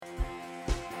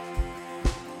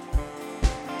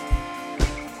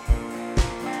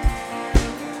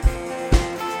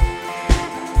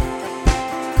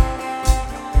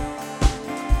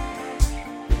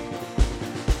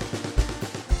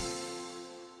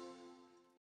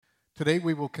Today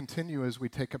we will continue as we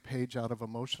take a page out of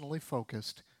Emotionally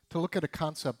Focused to look at a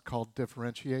concept called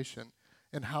differentiation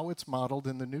and how it's modeled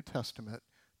in the New Testament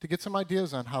to get some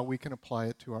ideas on how we can apply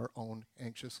it to our own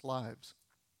anxious lives.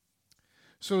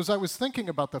 So as I was thinking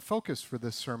about the focus for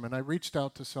this sermon, I reached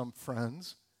out to some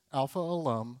friends, Alpha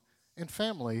alum, and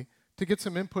family to get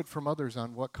some input from others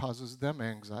on what causes them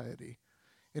anxiety.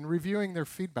 In reviewing their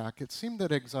feedback, it seemed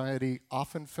that anxiety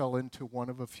often fell into one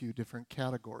of a few different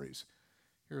categories.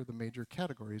 Here are the major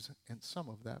categories and some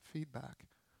of that feedback.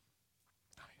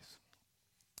 Nice.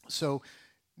 So,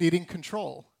 needing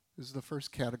control is the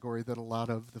first category that a lot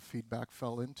of the feedback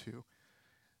fell into.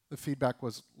 The feedback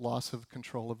was loss of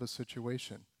control of a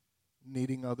situation,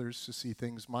 needing others to see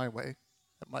things my way.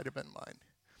 That might have been mine.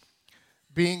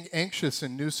 Being anxious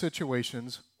in new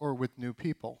situations or with new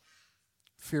people.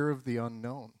 Fear of the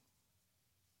unknown.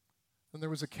 And there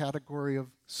was a category of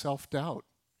self-doubt.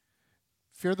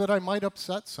 Fear that I might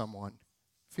upset someone.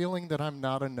 Feeling that I'm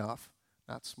not enough,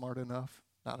 not smart enough,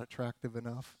 not attractive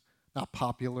enough, not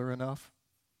popular enough.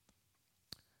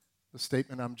 The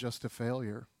statement, I'm just a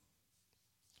failure.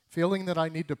 Feeling that I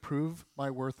need to prove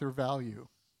my worth or value.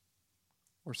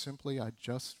 Or simply, I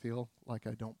just feel like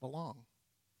I don't belong.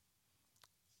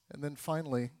 And then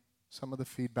finally, some of the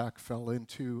feedback fell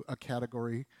into a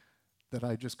category that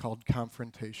I just called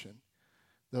confrontation.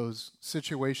 Those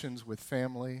situations with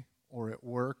family or at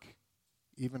work,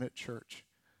 even at church.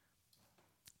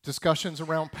 Discussions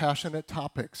around passionate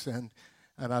topics, and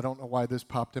I don't know why this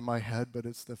popped in my head, but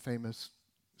it's the famous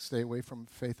stay away from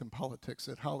faith and politics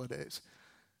at holidays.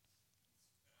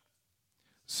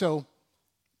 So,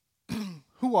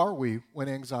 who are we when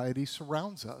anxiety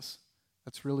surrounds us?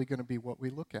 That's really going to be what we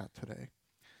look at today.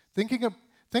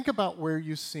 Think about where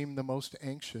you seem the most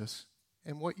anxious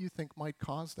and what you think might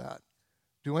cause that.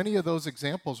 Do any of those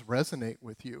examples resonate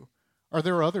with you? Are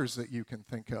there others that you can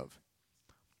think of?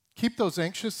 Keep those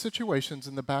anxious situations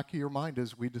in the back of your mind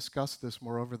as we discuss this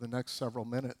more over the next several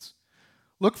minutes.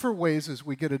 Look for ways as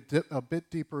we get a bit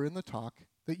deeper in the talk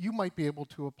that you might be able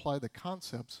to apply the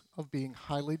concepts of being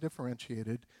highly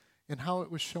differentiated and how it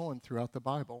was shown throughout the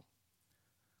Bible.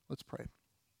 Let's pray.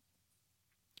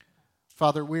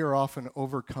 Father, we are often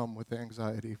overcome with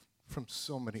anxiety from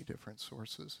so many different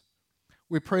sources.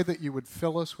 We pray that you would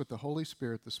fill us with the Holy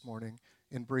Spirit this morning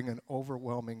and bring an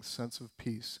overwhelming sense of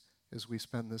peace as we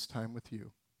spend this time with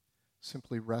you,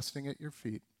 simply resting at your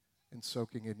feet and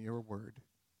soaking in your word.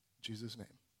 In Jesus' name,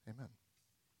 amen.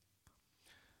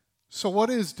 So what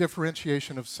is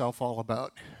differentiation of self all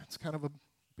about? It's kind of a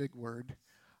big word.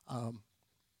 I'm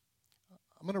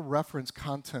going to reference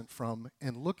content from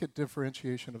and look at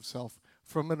differentiation of self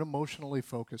from an emotionally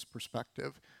focused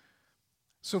perspective.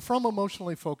 So from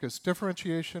emotionally focused,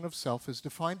 differentiation of self is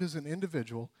defined as an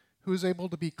individual who is able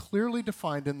to be clearly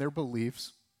defined in their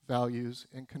beliefs, values,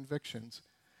 and convictions,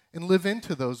 and live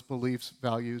into those beliefs,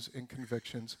 values, and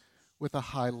convictions with a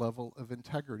high level of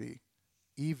integrity,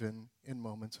 even in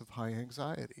moments of high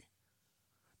anxiety.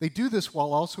 They do this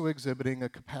while also exhibiting a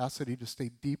capacity to stay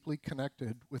deeply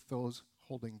connected with those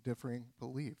holding differing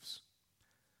beliefs.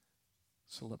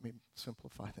 So let me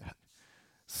simplify that.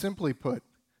 Simply put,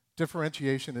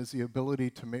 differentiation is the ability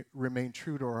to remain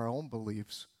true to our own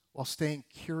beliefs while staying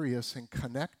curious and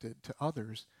connected to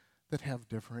others that have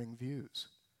differing views.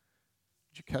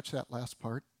 Did you catch that last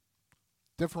part?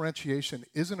 Differentiation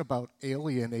isn't about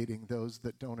alienating those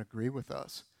that don't agree with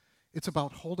us. It's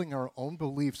about holding our own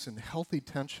beliefs in healthy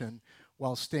tension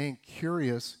while staying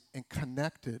curious and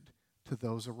connected to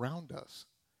those around us.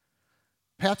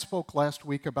 Pat spoke last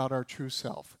week about our true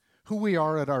self, who we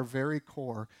are at our very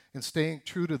core, and staying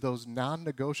true to those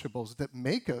non-negotiables that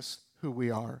make us who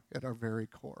we are at our very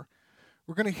core.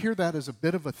 We're going to hear that as a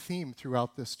bit of a theme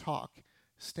throughout this talk,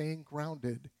 staying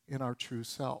grounded in our true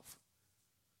self.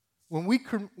 When we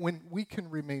can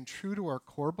remain true to our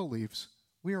core beliefs,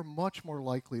 we are much more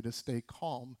likely to stay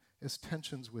calm as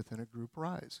tensions within a group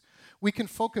rise. We can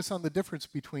focus on the difference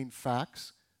between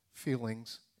facts,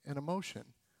 feelings, and emotion.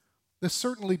 This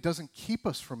certainly doesn't keep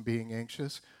us from being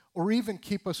anxious or even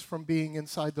keep us from being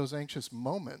inside those anxious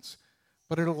moments,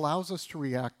 but it allows us to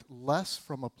react less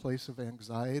from a place of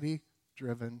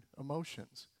anxiety-driven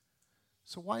emotions.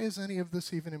 So why is any of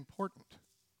this even important?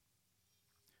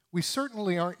 We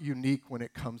certainly aren't unique when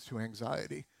it comes to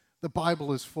anxiety. The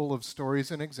Bible is full of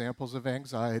stories and examples of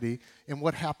anxiety and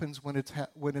what happens when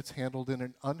it's handled in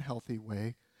an unhealthy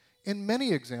way, and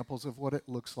many examples of what it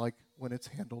looks like when it's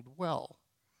handled well.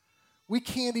 We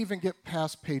can't even get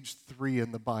past page 3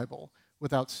 in the Bible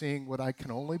without seeing what I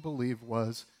can only believe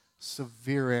was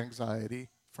severe anxiety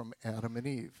from Adam and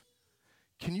Eve.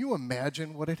 Can you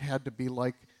imagine what it had to be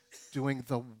like doing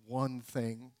the one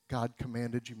thing God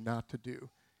commanded you not to do.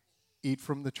 Eat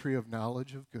from the tree of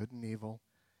knowledge of good and evil,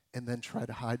 and then try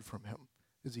to hide from him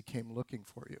as he came looking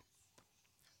for you.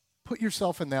 Put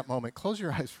yourself in that moment. Close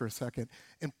your eyes for a second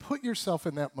and put yourself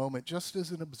in that moment just as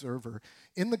an observer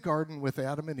in the garden with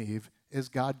Adam and Eve as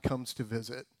God comes to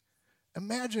visit.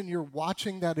 Imagine you're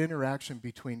watching that interaction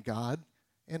between God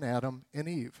and Adam and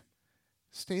Eve.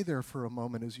 Stay there for a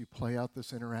moment as you play out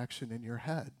this interaction in your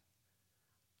head.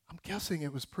 I'm guessing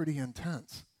it was pretty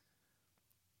intense.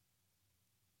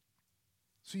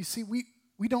 So you see,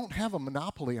 we don't have a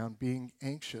monopoly on being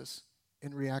anxious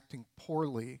and reacting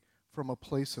poorly from a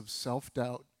place of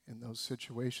self-doubt in those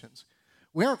situations.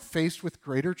 We aren't faced with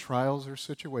greater trials or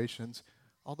situations,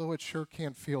 although it sure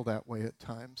can feel that way at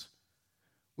times.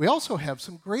 We also have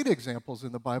some great examples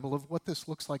in the Bible of what this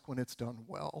looks like when it's done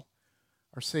well.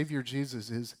 Our Savior Jesus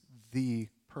is the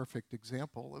perfect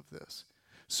example of this.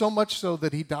 So much so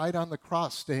that he died on the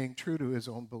cross staying true to his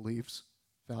own beliefs,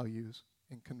 values,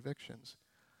 and convictions.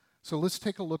 So let's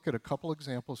take a look at a couple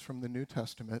examples from the New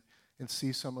Testament and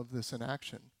see some of this in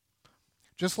action.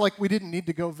 Just like we didn't need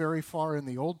to go very far in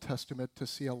the Old Testament to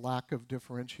see a lack of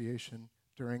differentiation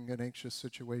during an anxious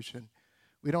situation,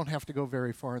 we don't have to go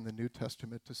very far in the New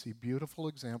Testament to see beautiful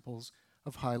examples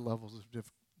of high levels of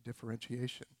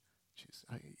differentiation. Jeez,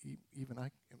 even I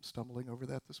am stumbling over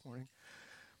that this morning.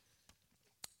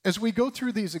 As we go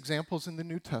through these examples in the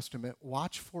New Testament,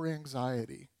 watch for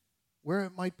anxiety, where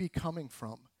it might be coming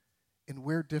from, and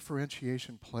where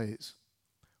differentiation plays.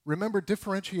 Remember,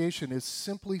 differentiation is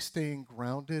simply staying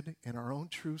grounded in our own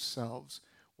true selves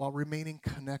while remaining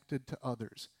connected to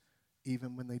others,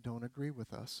 even when they don't agree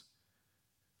with us.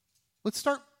 Let's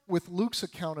start with Luke's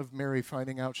account of Mary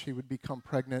finding out she would become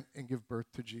pregnant and give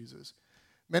birth to Jesus.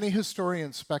 Many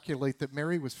historians speculate that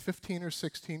Mary was 15 or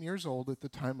 16 years old at the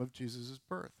time of Jesus'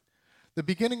 birth. The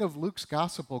beginning of Luke's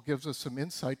gospel gives us some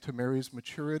insight to Mary's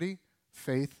maturity,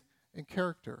 faith, and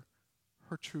character,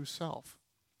 her true self.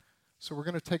 So we're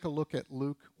going to take a look at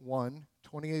Luke 1,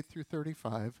 28 through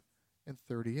 35 and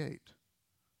 38,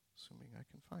 assuming I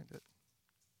can find it.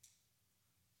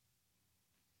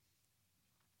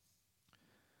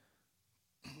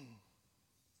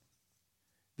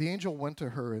 The angel went to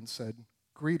her and said,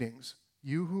 "Greetings,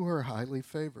 you who are highly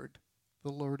favored.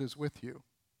 The Lord is with you."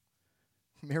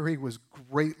 Mary was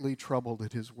greatly troubled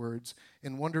at his words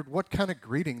and wondered what kind of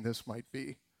greeting this might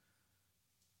be.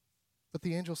 But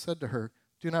the angel said to her,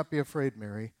 "Do not be afraid,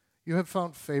 Mary. You have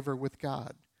found favor with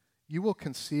God. You will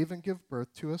conceive and give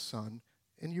birth to a son,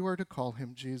 and you are to call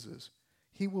him Jesus.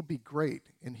 He will be great,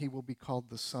 and he will be called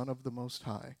the Son of the Most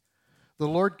High. The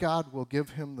Lord God will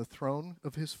give him the throne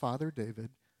of his father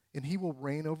David, and he will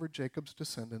reign over Jacob's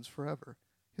descendants forever.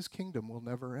 His kingdom will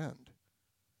never end."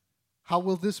 "How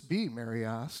will this be?" Mary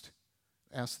asked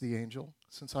the angel,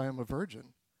 "since I am a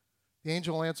virgin?" The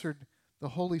angel answered, "The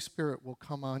Holy Spirit will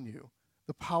come on you.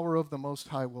 The power of the Most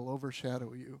High will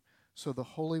overshadow you, so the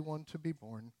Holy One to be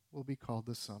born will be called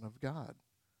the Son of God."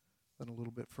 Then a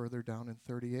little bit further down in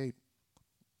 38,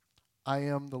 "I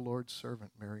am the Lord's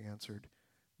servant," Mary answered.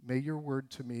 "May your word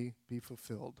to me be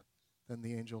fulfilled." Then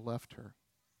the angel left her.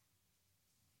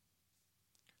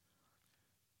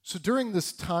 So during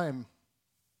this time,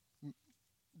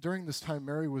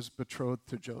 Mary was betrothed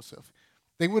to Joseph.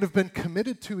 They would have been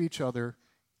committed to each other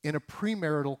in a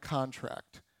premarital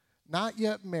contract. Not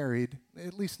yet married,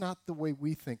 at least not the way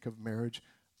we think of marriage,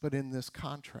 but in this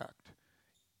contract.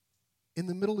 In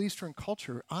the Middle Eastern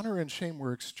culture, honor and shame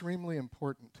were extremely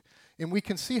important. And we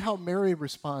can see how Mary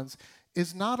responds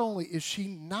is not only is she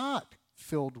not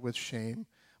filled with shame,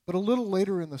 but a little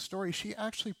later in the story, she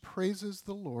actually praises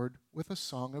the Lord with a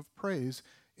song of praise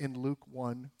in Luke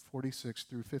 1, 46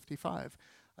 through 55.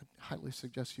 I highly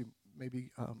suggest you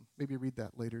maybe read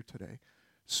that later today.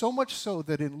 So much so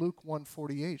that in Luke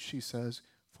 1:48 she says,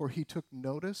 "For he took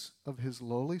notice of his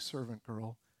lowly servant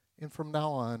girl, and from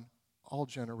now on all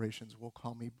generations will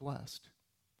call me blessed."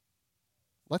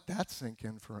 Let that sink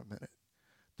in for a minute.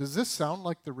 Does this sound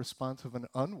like the response of an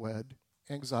unwed,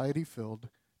 anxiety-filled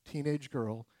teenage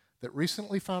girl that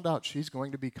recently found out she's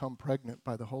going to become pregnant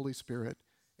by the Holy Spirit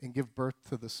and give birth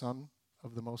to the Son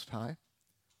of the Most High?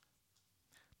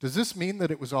 Does this mean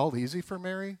that it was all easy for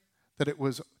Mary? That it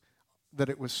was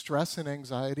stress and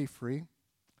anxiety free?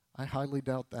 I highly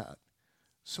doubt that.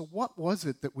 So what was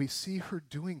it that we see her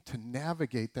doing to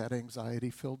navigate that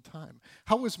anxiety-filled time?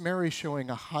 How was Mary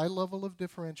showing a high level of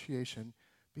differentiation,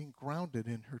 being grounded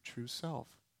in her true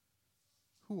self?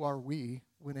 Who are we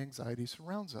when anxiety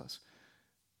surrounds us?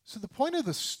 So the point of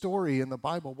the story in the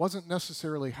Bible wasn't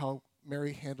necessarily how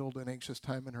Mary handled an anxious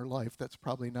time in her life. That's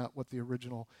probably not what the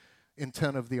original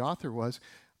intent of the author was.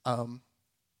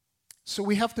 So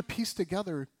we have to piece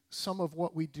together some of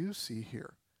what we do see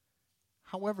here.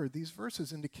 However, these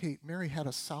verses indicate Mary had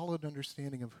a solid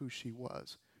understanding of who she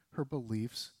was, her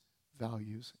beliefs,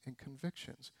 values, and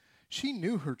convictions. She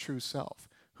knew her true self,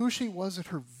 who she was at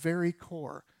her very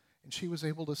core, and she was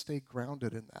able to stay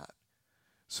grounded in that.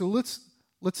 So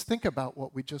let's think about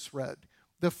what we just read.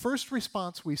 The first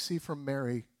response we see from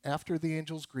Mary after the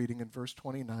angel's greeting in verse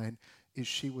 29 is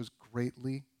she was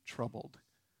greatly troubled.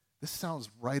 This sounds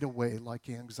right away like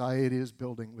anxiety is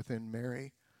building within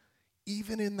Mary.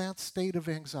 Even in that state of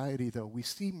anxiety, though, we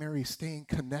see Mary staying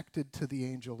connected to the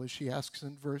angel as she asks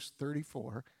in verse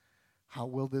 34, how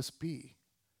will this be?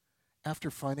 After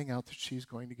finding out that she's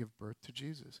going to give birth to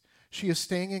Jesus. She is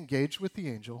staying engaged with the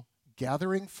angel,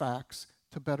 gathering facts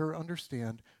to better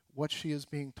understand what she is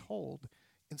being told,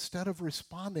 instead of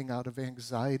responding out of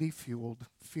anxiety-fueled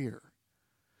fear.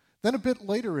 Then a bit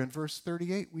later in verse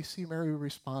 38, we see Mary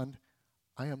respond,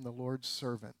 I am the Lord's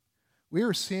servant. We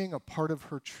are seeing a part of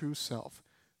her true self,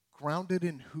 grounded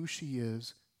in who she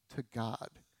is to God.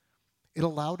 It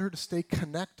allowed her to stay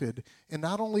connected and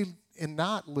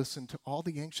not listen to all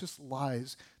the anxious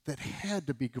lies that had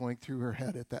to be going through her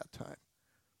head at that time.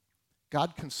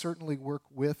 God can certainly work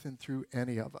with and through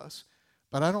any of us,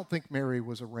 but I don't think Mary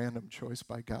was a random choice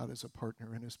by God as a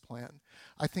partner in his plan.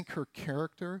 I think her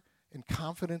character and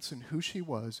confidence in who she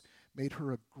was made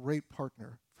her a great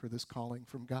partner for this calling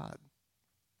from God.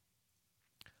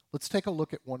 Let's take a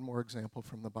look at one more example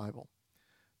from the Bible.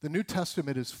 The New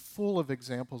Testament is full of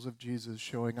examples of Jesus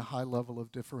showing a high level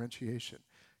of differentiation,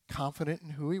 confident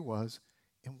in who he was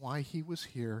and why he was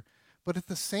here, but at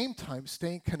the same time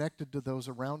staying connected to those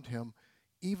around him,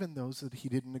 even those that he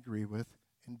didn't agree with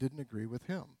and didn't agree with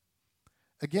him.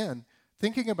 Again,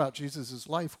 thinking about Jesus'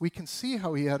 life, we can see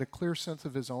how he had a clear sense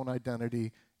of his own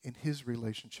identity in his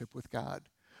relationship with God.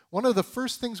 One of the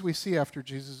first things we see after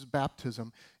Jesus'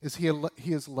 baptism is he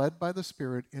is led by the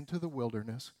Spirit into the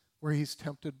wilderness where he's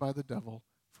tempted by the devil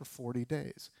for 40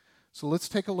 days. So let's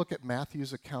take a look at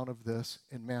Matthew's account of this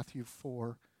in Matthew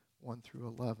 4, 1 through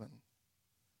 11.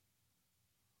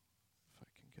 If I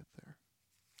can get there.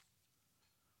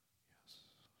 Yes.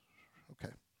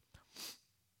 Okay.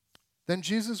 Then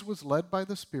Jesus was led by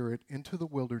the Spirit into the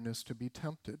wilderness to be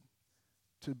tempted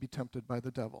by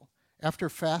the devil. After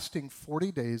fasting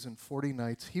 40 days and 40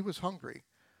 nights, he was hungry.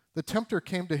 The tempter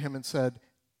came to him and said,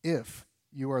 if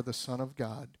you are the Son of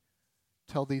God,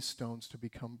 tell these stones to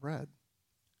become bread.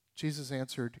 Jesus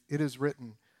answered, it is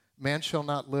written, man shall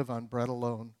not live on bread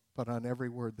alone, but on every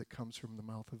word that comes from the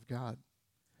mouth of God.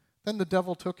 Then the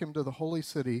devil took him to the holy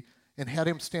city and had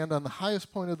him stand on the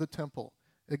highest point of the temple.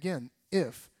 Again,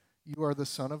 if you are the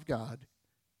Son of God,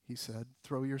 he said,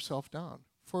 throw yourself down,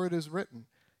 for it is written,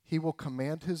 he will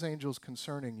command his angels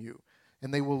concerning you,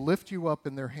 and they will lift you up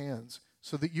in their hands,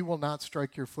 so that you will not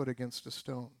strike your foot against a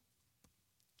stone.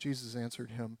 Jesus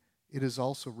answered him, it is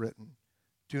also written,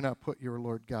 do not put your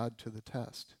Lord God to the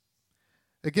test.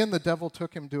 Again, the devil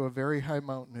took him to a very high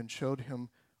mountain and showed him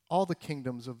all the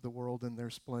kingdoms of the world in their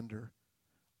splendor.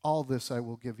 All this I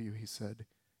will give you, he said,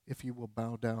 if you will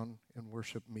bow down and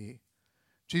worship me.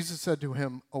 Jesus said to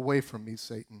him, away from me,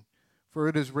 Satan, for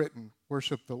it is written,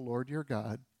 worship the Lord your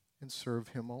God and serve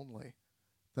him only.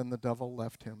 Then the devil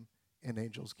left him, and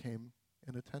angels came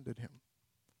and attended him.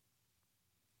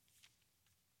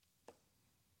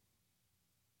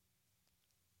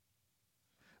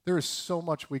 There is so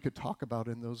much we could talk about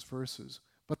in those verses,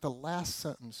 but the last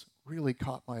sentence really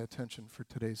caught my attention for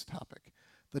today's topic.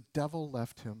 The devil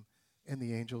left him, and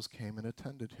the angels came and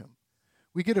attended him.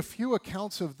 We get a few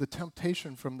accounts of the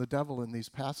temptation from the devil in these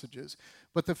passages,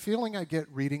 but the feeling I get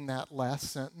reading that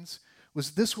last sentence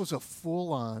was this was a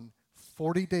full-on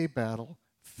 40-day battle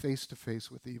face-to-face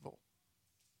with evil.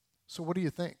 So what do you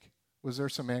think? Was there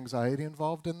some anxiety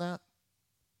involved in that?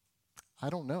 I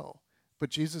don't know. But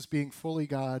Jesus being fully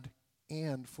God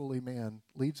and fully man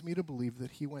leads me to believe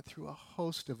that he went through a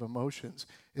host of emotions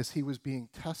as he was being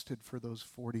tested for those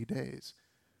 40 days.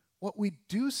 What we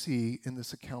do see in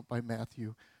this account by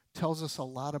Matthew tells us a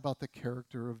lot about the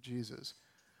character of Jesus.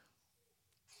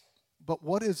 But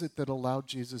what is it that allowed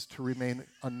Jesus to remain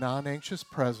a non-anxious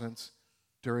presence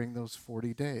during those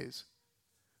 40 days?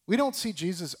 We don't see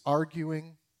Jesus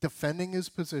arguing, defending his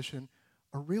position,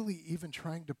 or really even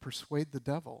trying to persuade the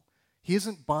devil. He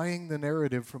isn't buying the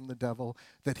narrative from the devil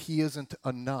that he isn't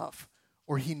enough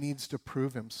or he needs to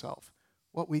prove himself.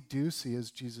 What we do see is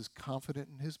Jesus confident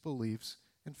in his beliefs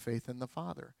and faith in the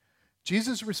Father.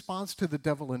 Jesus responds to the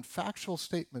devil in factual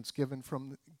statements given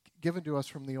to us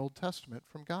from the Old Testament,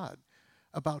 from God,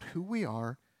 about who we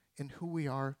are and who we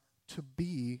are to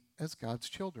be as God's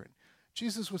children.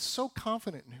 Jesus was so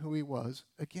confident in who he was,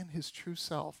 again, his true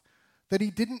self, that he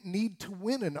didn't need to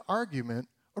win an argument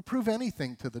or prove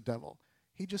anything to the devil.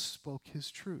 He just spoke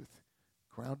his truth,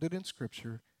 grounded in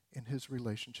Scripture in his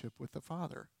relationship with the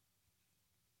Father.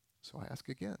 So I ask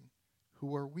again,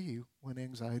 who are we when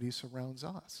anxiety surrounds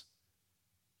us?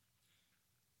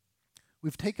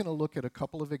 We've taken a look at a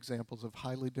couple of examples of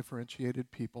highly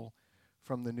differentiated people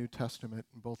from the New Testament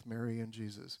in both Mary and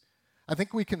Jesus. I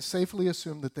think we can safely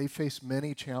assume that they faced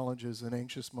many challenges and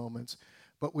anxious moments,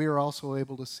 but we are also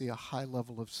able to see a high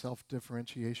level of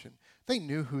self-differentiation. They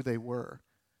knew who they were,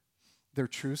 their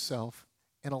true self,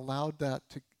 and allowed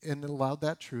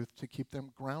that truth to keep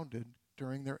them grounded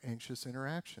during their anxious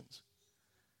interactions.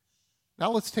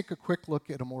 Now let's take a quick look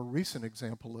at a more recent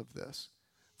example of this.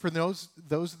 For those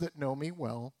that know me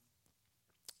well,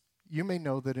 you may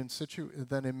know that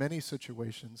in many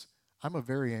situations, I'm a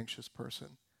very anxious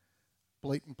person.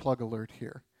 Blatant plug alert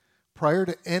here. Prior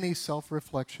to any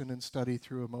self-reflection and study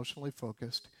through Emotionally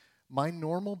Focused, my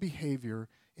normal behavior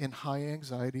in high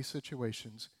anxiety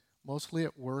situations, mostly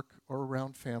at work or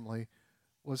around family,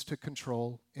 was to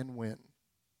control and win.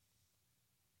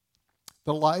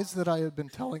 The lies that I had been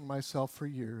telling myself for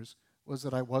years was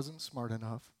that I wasn't smart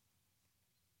enough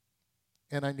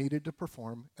and I needed to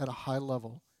perform at a high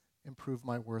level and prove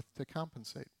my worth to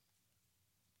compensate.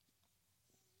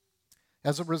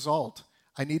 As a result,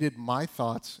 I needed my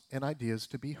thoughts and ideas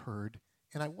to be heard,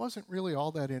 and I wasn't really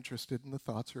all that interested in the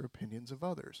thoughts or opinions of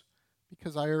others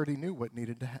because I already knew what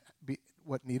needed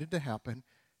to happen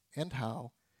and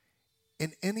how,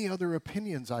 and any other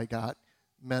opinions I got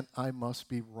meant I must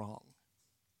be wrong.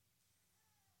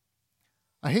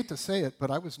 I hate to say it, but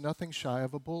I was nothing shy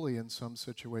of a bully in some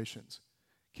situations.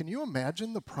 Can you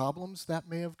imagine the problems that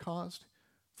may have caused?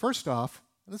 First off,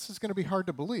 this is going to be hard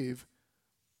to believe,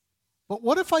 but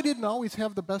what if I didn't always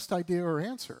have the best idea or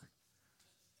answer?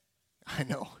 I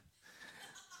know.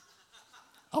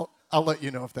 I'll let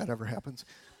you know if that ever happens.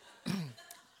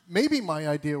 Maybe my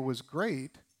idea was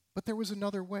great, but there was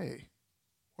another way,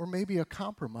 or maybe a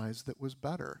compromise that was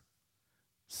better.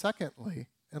 Secondly,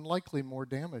 and likely more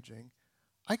damaging,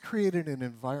 I created an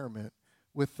environment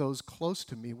with those close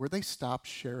to me where they stopped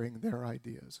sharing their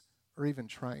ideas or even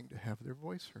trying to have their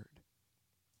voice heard.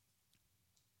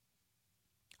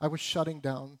 I was shutting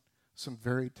down some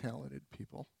very talented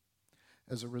people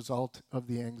as a result of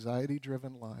the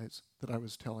anxiety-driven lies that I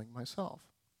was telling myself.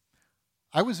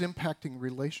 I was impacting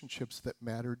relationships that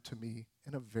mattered to me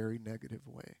in a very negative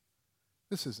way.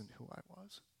 This isn't who I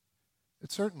was.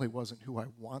 It certainly wasn't who I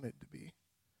wanted to be.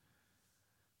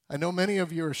 I know many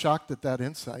of you are shocked at that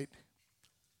insight.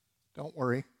 Don't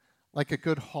worry. Like a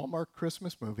good Hallmark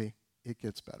Christmas movie, it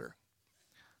gets better.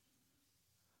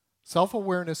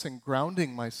 Self-awareness and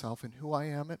grounding myself in who I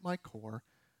am at my core,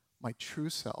 my true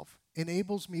self,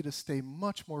 enables me to stay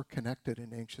much more connected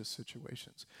in anxious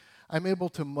situations. I'm able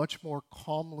to much more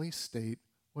calmly state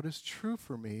what is true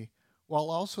for me while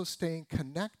also staying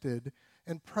connected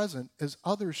and present as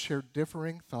others share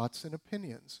differing thoughts and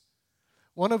opinions.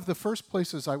 One of the first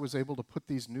places I was able to put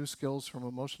these new skills from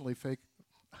emotionally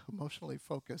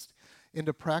focused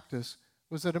into practice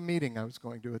was at a meeting I was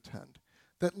going to attend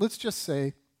that, let's just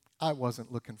say, I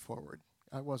wasn't looking forward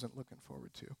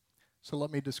to. So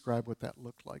let me describe what that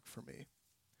looked like for me.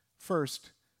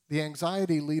 First, the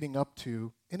anxiety leading up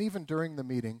to and even during the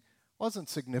meeting wasn't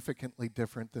significantly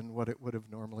different than what it would have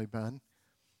normally been.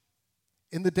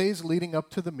 In the days leading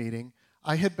up to the meeting,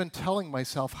 I had been telling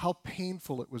myself how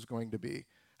painful it was going to be,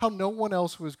 how no one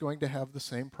else was going to have the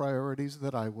same priorities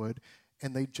that I would,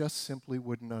 and they just simply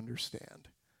wouldn't understand.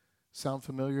 Sound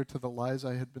familiar to the lies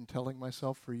I had been telling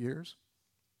myself for years?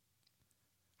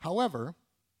 However,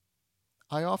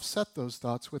 I offset those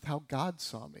thoughts with how God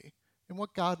saw me and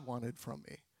what God wanted from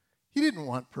me. He didn't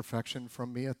want perfection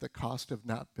from me at the cost of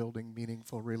not building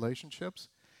meaningful relationships.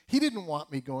 He didn't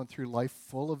want me going through life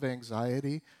full of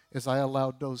anxiety as I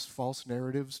allowed those false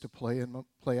narratives to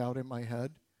play out in my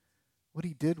head. What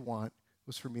he did want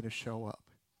was for me to show up,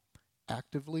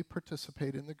 actively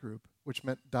participate in the group, which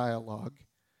meant dialogue,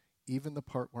 even the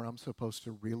part where I'm supposed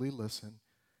to really listen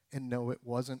and know it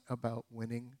wasn't about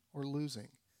winning or losing.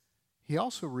 He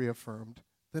also reaffirmed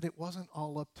that it wasn't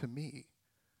all up to me.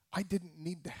 I didn't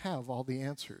need to have all the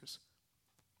answers.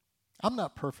 I'm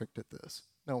not perfect at this.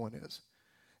 No one is.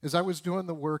 As I was doing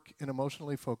the work in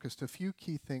Emotionally Focused, a few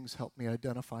key things helped me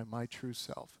identify my true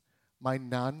self, my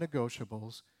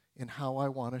non-negotiables in how I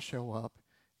want to show up,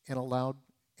 and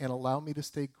allow me to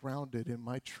stay grounded in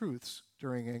my truths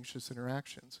during anxious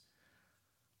interactions.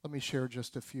 Let me share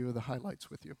just a few of the highlights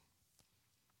with you,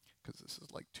 because this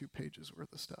is like 2 pages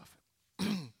worth of stuff.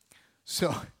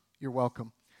 So, you're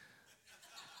welcome.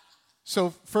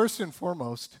 So, first and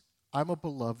foremost, I'm a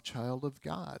beloved child of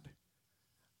God.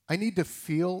 I need to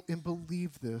feel and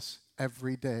believe this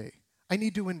every day. I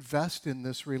need to invest in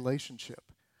this relationship.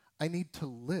 I need to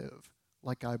live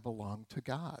like I belong to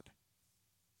God.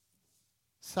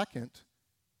 Second,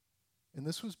 and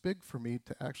this was big for me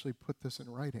to actually put this in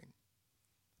writing,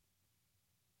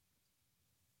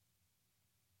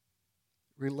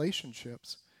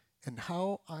 relationships and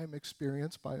how I'm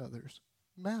experienced by others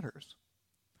matters.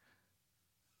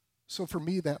 So for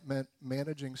me, that meant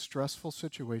managing stressful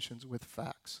situations with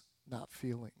facts, not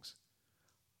feelings.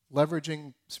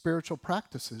 Leveraging spiritual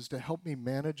practices to help me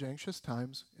manage anxious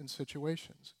times and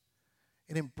situations,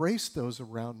 and embrace those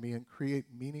around me and create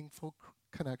meaningful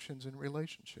connections and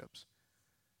relationships.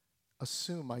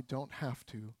 Assume I don't have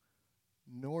to,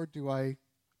 nor do I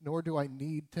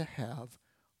need to have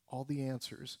all the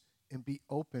answers, and be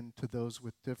open to those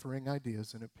with differing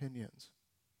ideas and opinions.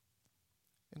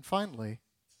 And finally,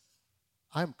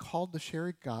 I am called to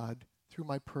share God through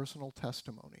my personal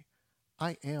testimony.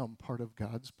 I am part of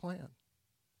God's plan.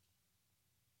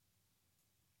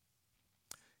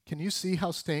 Can you see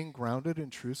how staying grounded in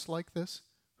truths like this,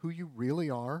 who you really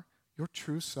are, your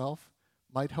true self,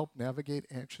 might help navigate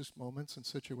anxious moments and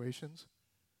situations?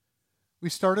 We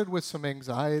started with some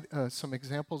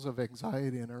examples of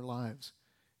anxiety in our lives.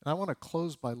 And I want to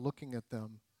close by looking at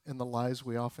them and the lies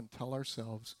we often tell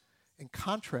ourselves and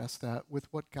contrast that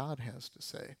with what God has to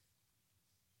say.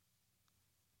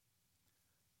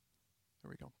 There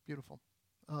we go. Beautiful.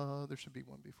 There should be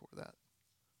one before that,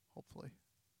 hopefully.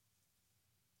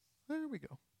 There we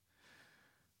go.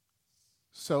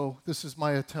 So this is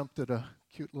my attempt at a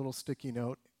cute little sticky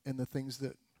note and the things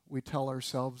that we tell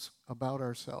ourselves about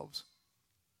ourselves.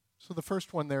 So the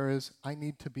first one there is, I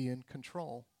need to be in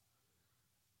control.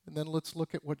 And then let's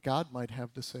look at what God might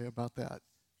have to say about that.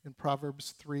 In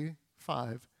Proverbs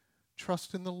 3:5,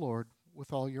 trust in the Lord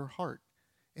with all your heart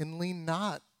and lean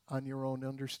not on your own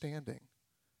understanding.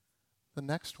 The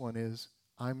next one is,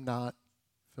 I'm not,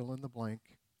 fill in the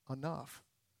blank, enough.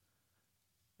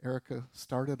 Erica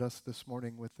started us this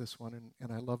morning with this one,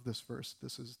 and I love this verse.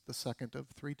 This is the second of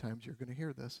 3 times you're going to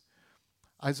hear this.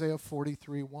 Isaiah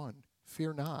 43:1,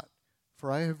 fear not,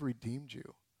 for I have redeemed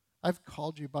you. I've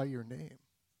called you by your name.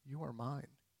 You are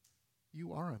mine.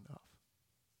 You are enough.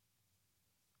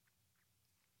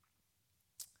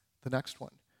 The next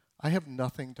one, I have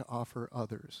nothing to offer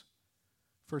others.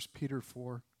 1 Peter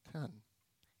 4:10,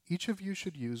 each of you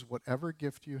should use whatever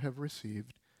gift you have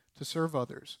received to serve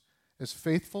others as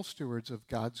faithful stewards of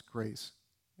God's grace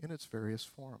in its various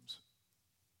forms.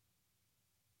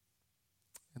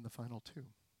 And the final 2.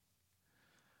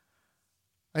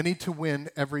 I need to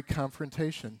win every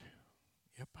confrontation.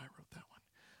 Yep, I wrote that one.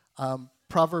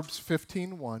 Proverbs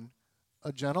 15:1,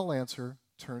 a gentle answer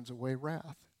turns away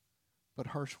wrath, but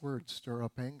harsh words stir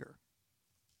up anger.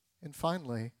 And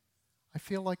finally, I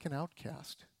feel like an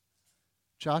outcast.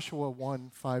 Joshua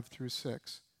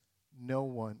 1:5-6, no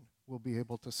one will be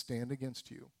able to stand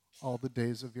against you all the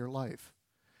days of your life.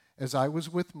 As I was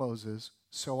with Moses,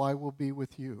 so I will be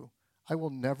with you. I will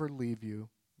never leave you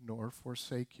nor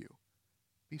forsake you.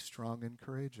 Be strong and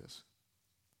courageous.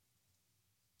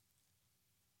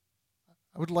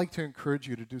 I would like to encourage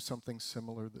you to do something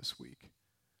similar this week.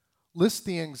 List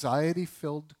the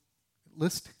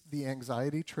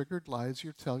anxiety-triggered lies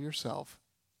you tell yourself.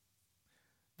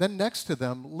 Then next to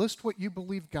them, list what you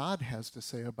believe God has to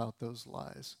say about those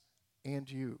lies and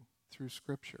you through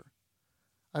Scripture.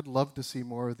 I'd love to see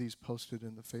more of these posted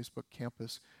in the Facebook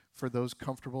campus for those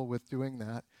comfortable with doing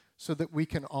that, so that we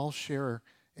can all share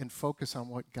and focus on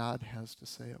what God has to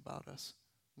say about us,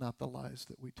 not the lies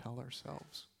that we tell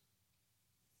ourselves.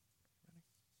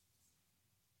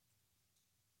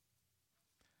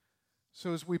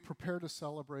 So as we prepare to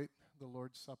celebrate the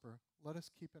Lord's Supper, let us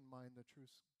keep in mind the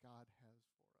truths God has.